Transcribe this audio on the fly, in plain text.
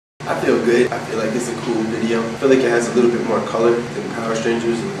feel good. I feel like it's a cool video. I feel like it has a little bit more color than Power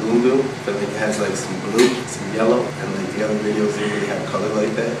Strangers and Gloom Doom. I feel like it has like some blue, some yellow, and like the other videos didn't really have color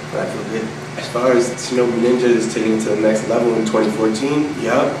like that, but I feel good. As far as Shinobi Ninja is taking it to the next level in 2014,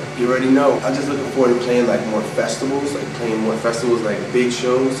 yup, you already know. I'm just looking forward to playing like more festivals, like big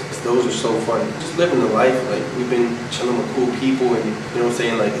shows. Those are so fun. Just living the life, like we've been chilling with cool people, and you know what I'm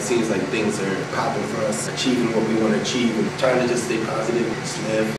saying, like it seems like things are popping for us, achieving what we want to achieve, and trying to just stay positive and just live.